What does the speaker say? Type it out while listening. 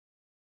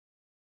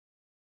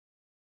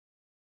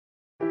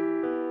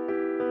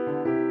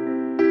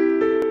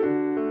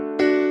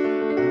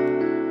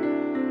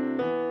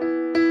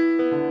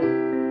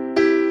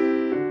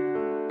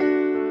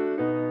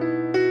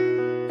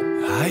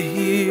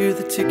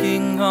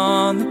ticking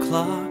on the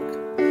clock.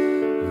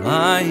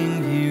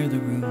 Lying here, the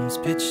room's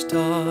pitch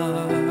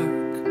dark.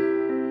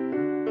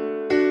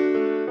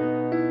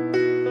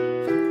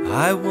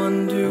 I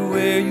wonder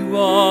where you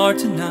are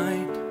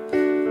tonight.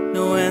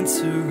 No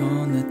answer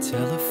on the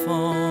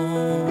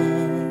telephone,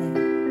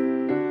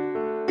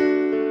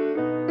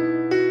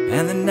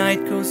 and the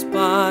night goes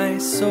by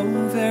so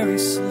very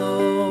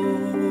slow.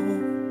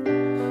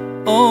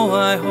 Oh,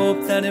 I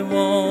hope that it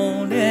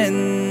won't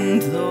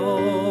end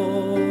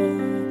though,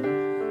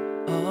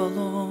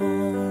 alone.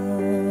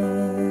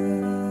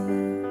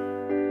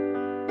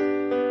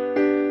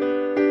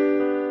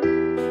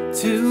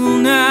 Till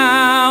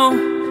now,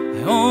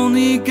 I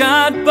only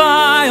got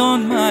by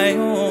on my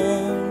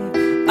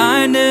own.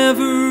 I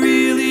never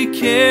really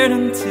cared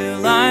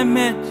until I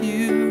met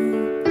you,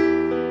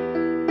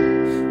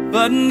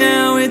 but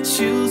now it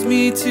chills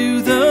me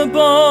to the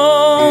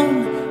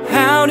bone.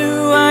 How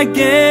do I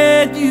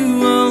get you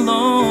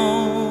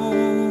alone?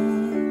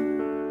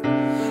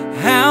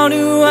 How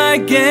do I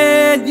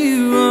get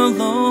you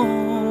alone?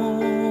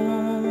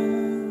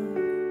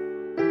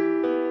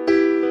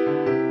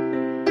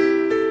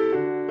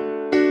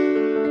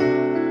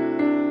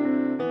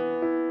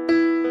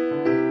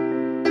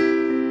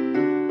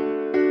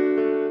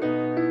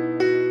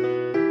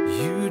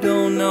 You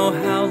don't know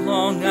how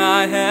long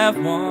I have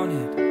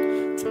wanted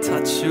to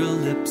touch your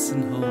lips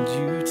and hold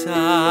you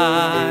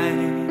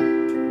tight.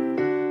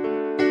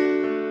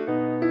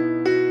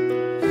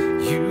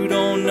 You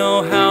don't know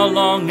how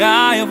long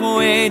I have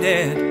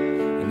waited,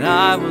 and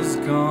I was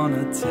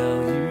gonna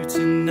tell you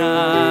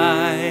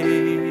tonight.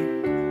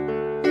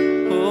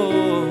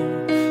 Oh,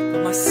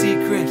 but my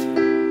secret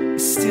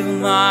is still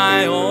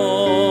my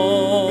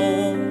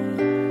own,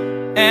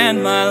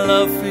 and my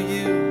love for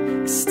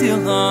you is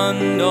still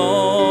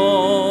unknown.